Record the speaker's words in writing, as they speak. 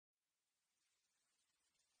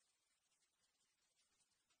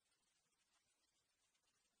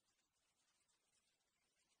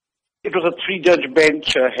It was a three-judge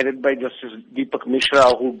bench headed by Justice Deepak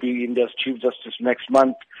Mishra, who will be India's Chief Justice next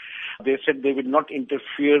month. They said they will not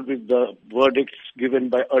interfere with the verdicts given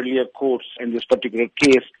by earlier courts in this particular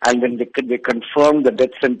case, and then they confirmed the death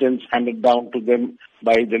sentence handed down to them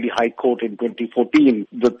by Delhi High Court in 2014.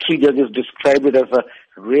 The three judges described it as a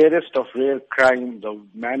rarest of rare crime, the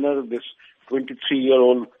manner this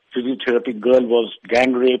 23-year-old physiotherapy girl was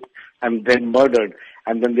gang raped and then murdered,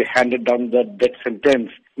 and then they handed down the death sentence.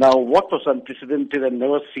 Now, what was unprecedented and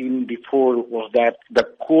never seen before was that the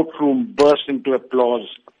courtroom burst into applause.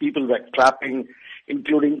 People were clapping,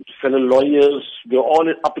 including fellow lawyers. They were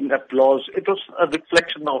all up in applause. It was a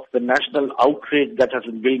reflection of the national outrage that has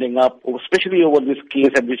been building up, especially over this case,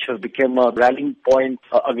 and which has become a rallying point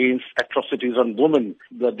against atrocities on women.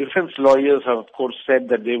 The defense lawyers have, of course, said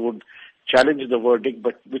that they would challenge the verdict,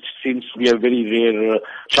 but which seems to be a very rare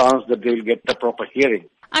chance that they will get a proper hearing.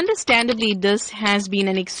 Understandably, this has been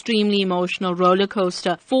an extremely emotional roller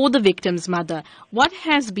coaster for the victim's mother. What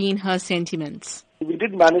has been her sentiments? We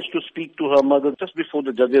did manage to speak to her mother just before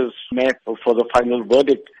the judges met for the final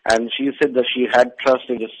verdict, and she said that she had trust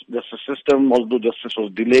in the justice system, although justice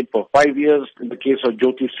was delayed for 5 years in the case of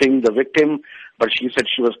Jyoti Singh, the victim. But she said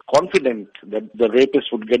she was confident that the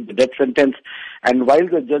rapist would get the death sentence. And while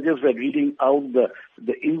the judges were reading out the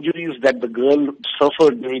injuries that the girl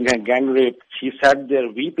suffered during her gang rape, she sat there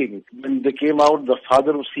weeping. When they came out, the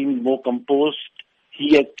father seemed more composed.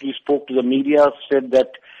 He actually spoke to the media, said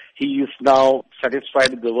that he is now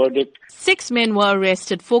satisfied with the verdict. 6 men were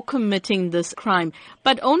arrested for committing this crime,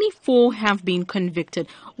 but only 4 have been convicted.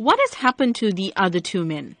 What has happened to the other 2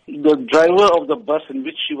 men? The driver of the bus in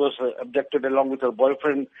which she was abducted along with her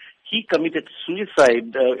boyfriend, he committed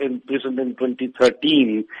suicide in prison in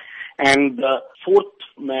 2013. And the 4th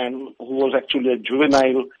man, who was actually a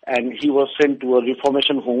juvenile, and he was sent to a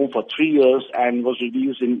reformation home for 3 years and was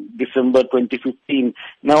released in December 2015.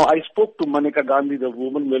 Now, I spoke to Maneka Gandhi, the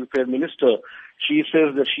Women Welfare Minister. She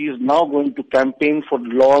says that she is now going to campaign for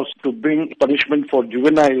laws to bring punishment for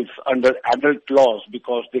juveniles under adult laws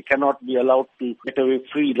because they cannot be allowed to get away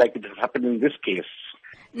free like it has happened in this case.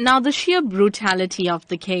 Now, the sheer brutality of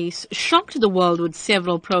the case shocked the world with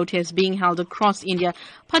several protests being held across India,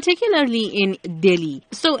 particularly in Delhi.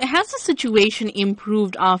 So has the situation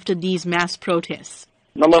improved after these mass protests?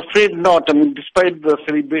 I'm afraid not. I mean, despite the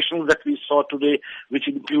celebrations that we saw today, which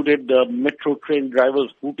included the metro train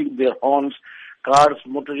drivers hooting their horns, cars,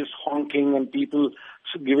 motorists honking, and people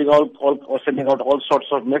giving sending out all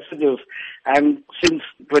sorts of messages. And since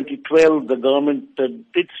 2012, the government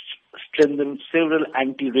did strengthen several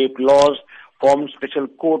anti-rape laws, formed special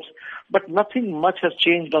courts, but nothing much has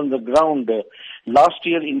changed on the ground. Last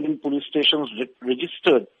year, Indian police stations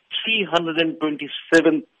registered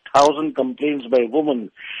 327,000 complaints by women.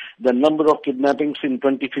 The number of kidnappings in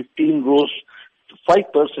 2015 rose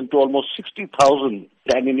 5% to almost 60,000.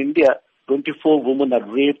 And in India, 24 women are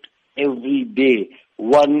raped every day,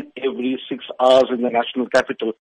 1 every 6 hours in the national capital.